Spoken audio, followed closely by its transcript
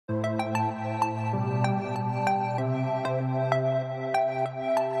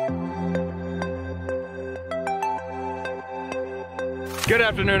Good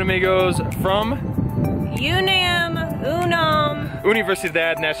afternoon, amigos, from UNAM,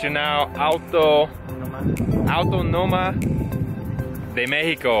 Universidad Nacional Autónoma de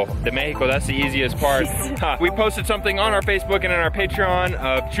Mexico. That's the easiest part. We posted something on our Facebook and on our Patreon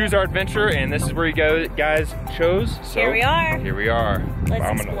of Choose Our Adventure, and this is where you guys chose. So here we are. Here we are. Let's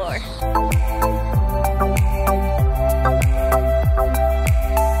Vámonos. explore.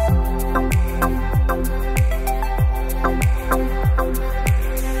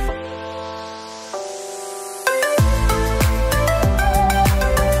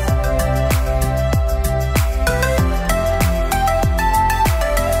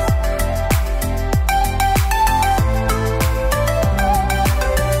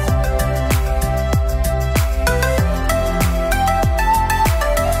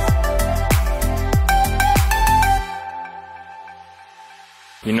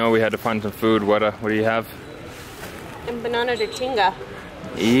 You know we had to find some food. What do you have? Banana de tinga.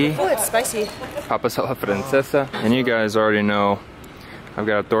 Y Oh, it's spicy. papas a la francesa. And you guys already know I've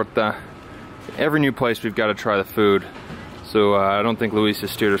got a torta. Every new place we've got to try the food. So I don't think Luis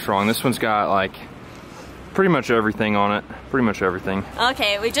has steered us wrong. This one's got like pretty much everything on it. Pretty much everything.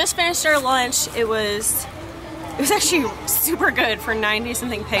 Okay, we just finished our lunch. It was actually super good for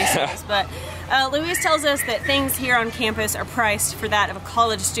 90-something pesos, but Luis tells us that things here on campus are priced for that of a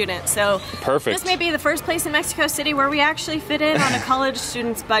college student. So Perfect. This may be the first place in Mexico City where we actually fit in on a college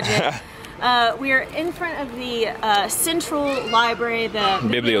student's budget. We are in front of the Central Library, the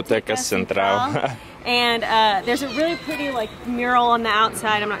Biblioteca Central. And there's a really pretty like mural on the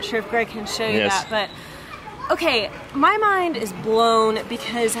outside. I'm not sure if Greg can show you that, but okay, my mind is blown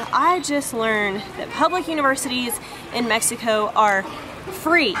because I just learned that public universities in Mexico are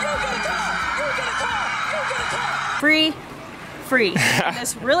free. Free.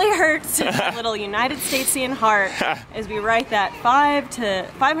 This really hurts a little United Statesian heart as we write that $500 to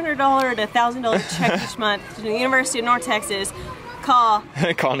 $1,000 check each month to the University of North Texas. Call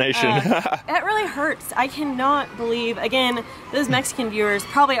Nation. That really hurts. I cannot believe, again, those Mexican viewers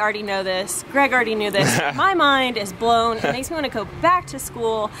probably already know this. Greg already knew this. My mind is blown. It makes me want to go back to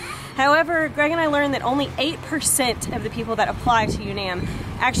school. However, Greg and I learned that only 8% of the people that apply to UNAM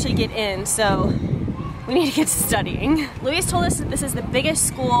actually get in, so we need to get studying. Luis told us that this is the biggest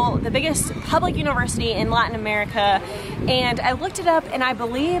school, the biggest public university in Latin America, and I looked it up and I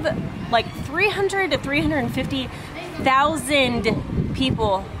believe like 300 to 350,000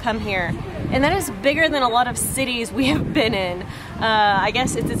 people come here. And that is bigger than a lot of cities we have been in. I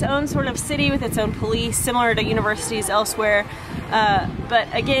guess it's its own sort of city with its own police, similar to universities elsewhere. But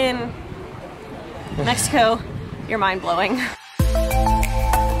again, Mexico, you're mind-blowing.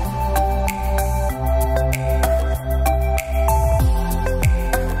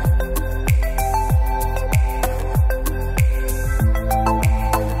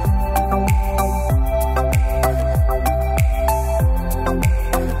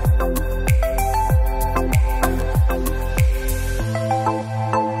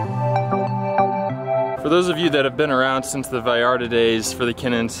 For those of you that have been around since the Vallarta days for the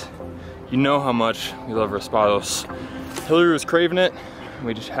Kinnons, you know how much we love Raspados. Hillary was craving it, and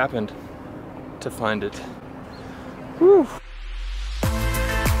we just happened to find it. Whew.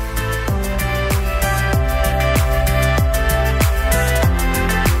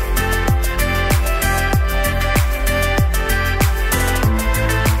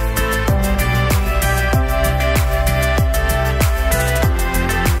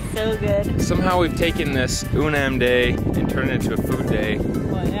 Somehow we've taken this UNAM day and turned it into a food day.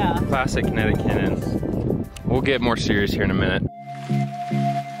 Well, yeah. Classic Kinetic Kinnons. We'll get more serious here in a minute.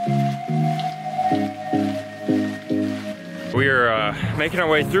 We are making our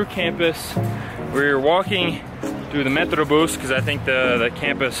way through campus. We're walking through the Metrobus because I think the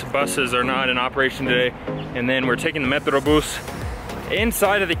campus buses are not in operation today. And then we're taking the Metrobus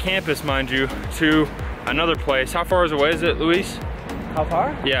inside of the campus, mind you, to another place. How far away is it, Luis? How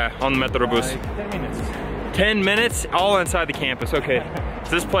far? Yeah, on the Metrobus. 10 minutes. 10 minutes, all inside the campus, okay.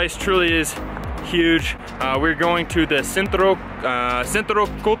 So this place truly is huge. We're going to the Centro Cultural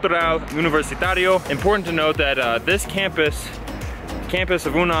Universitario. Important to note that this campus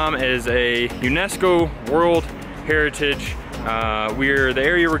of UNAM is a UNESCO World Heritage. The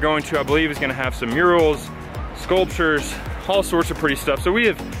area we're going to, I believe, is gonna have some murals, sculptures, all sorts of pretty stuff. So we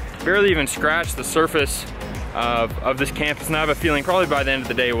have barely even scratched the surface of this campus, and I have a feeling probably by the end of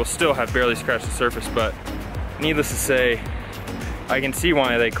the day we'll still have barely scratched the surface, but needless to say, I can see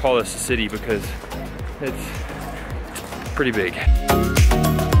why they call this a city because it's pretty big.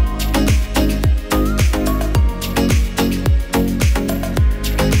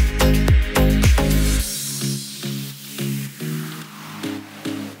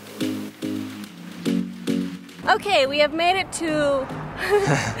 have made it to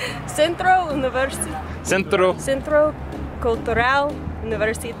Centro Cultural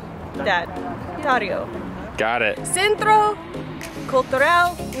Universitario. Got it. Centro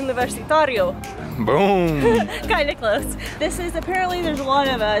Cultural Universitario. Boom. Kind of close. This is apparently there's a lot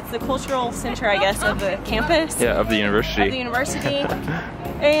of it's the cultural center, I guess, of the campus. Yeah, of the university. Of the university.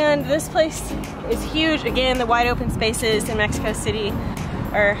 And this place is huge. Again, the wide open spaces in Mexico City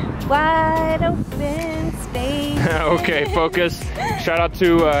are wide open spaces. Okay, focus. Shout out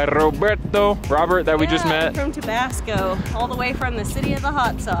to Robert that we just met. From Tabasco, all the way from the city of the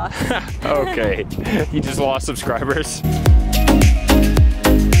hot sauce. Okay, he just lost subscribers.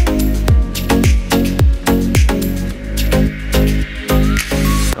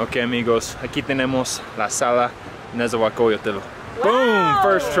 Okay, amigos, aquí tenemos la sala Nezahualcóyotl. Wow. Boom!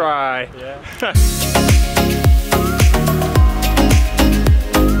 First try. Yeah.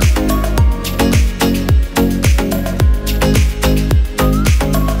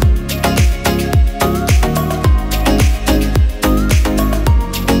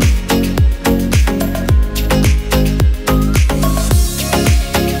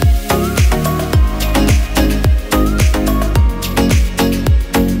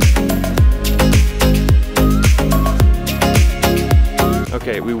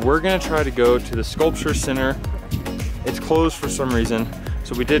 Okay, we were gonna try to go to the sculpture center. It's closed for some reason,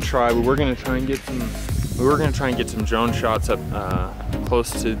 so we did try. We were gonna try and get some drone shots up close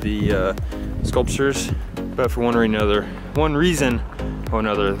to the sculptures, but for one reason or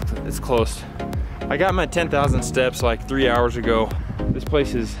another, it's closed. I got my 10,000 steps like 3 hours ago. This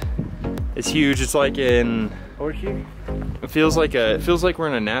place is huge. It's like it feels like we're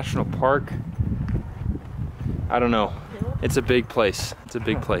in a national park. I don't know. It's a big place. It's a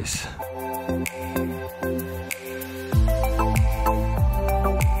big place.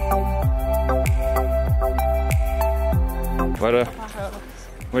 What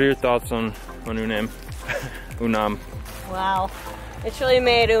are your thoughts on UNAM? UNAM. Wow. It's really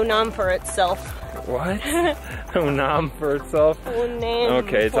made UNAM for itself. What? UNAM for itself? UNAM.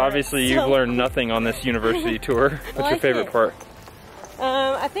 Okay, it's obviously you've learned nothing on this university tour. What's your favorite part?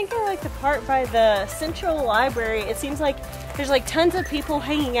 I think I like the part by the Central Library. It seems like there's like tons of people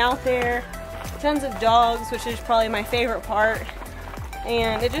hanging out there, tons of dogs, which is probably my favorite part.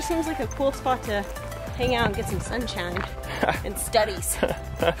 And it just seems like a cool spot to hang out and get some sunshine and studies.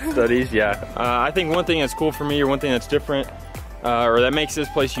 Studies, yeah. I think one thing that's cool for me, or one thing that's different, or that makes this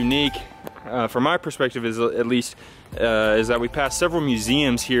place unique, from my perspective is at least, is that we pass several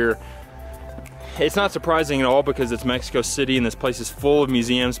museums here. It's not surprising at all because it's Mexico City and this place is full of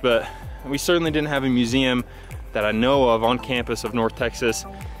museums, but we certainly didn't have a museum that I know of on campus of North Texas.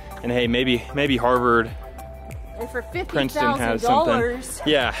 And hey, maybe Harvard, and for Princeton has something.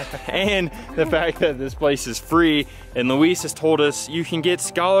 Yeah, and the fact that this place is free, and Luis has told us you can get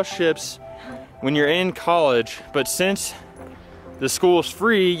scholarships when you're in college, but since the school is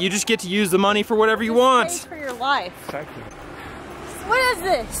free, you just get to use the money for whatever you want. Pays for your life. Exactly. What is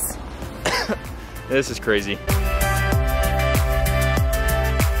this? This is crazy.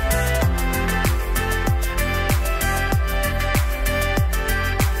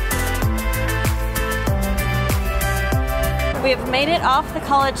 We have made it off the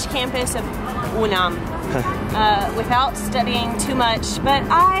college campus of UNAM without studying too much, but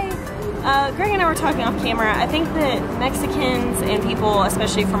Greg and I were talking off camera. I think that Mexicans and people,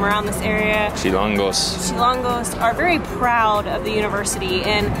 especially from around this area, Chilangos, are very proud of the university,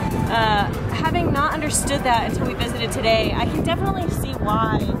 and having not understood that until we visited today, I can definitely see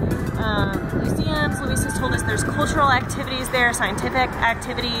why. Museums, Luis has told us there's cultural activities there, scientific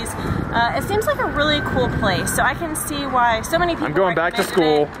activities. It seems like a really cool place, so I can see why so many people. I'm going back to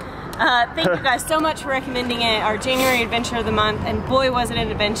school. Thank you guys so much for recommending it, our January adventure of the month, and boy was it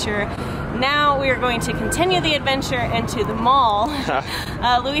an adventure. Now we are going to continue the adventure into the mall.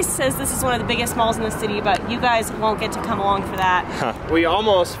 Luis says this is one of the biggest malls in the city, but you guys won't get to come along for that. We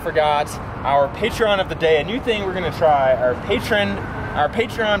almost forgot our Patreon of the day. A new thing we're gonna try. Our patron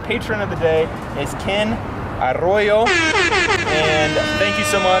of the day is Ken Arroyo. And thank you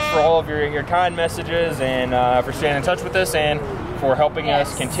so much for all of your kind messages, and for staying in touch with us, and for helping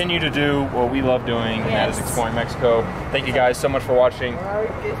us continue to do what we love doing, and that is exploring Mexico. Thank you guys so much for watching.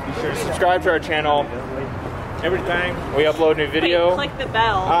 Be sure to subscribe to our channel. Every time we upload a new video, click the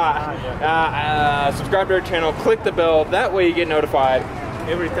bell. Subscribe to our channel, click the bell, that way you get notified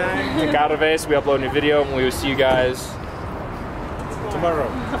every time cada vez we upload a new video, and we will see you guys tomorrow.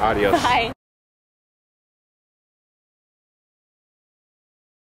 Adios. Bye.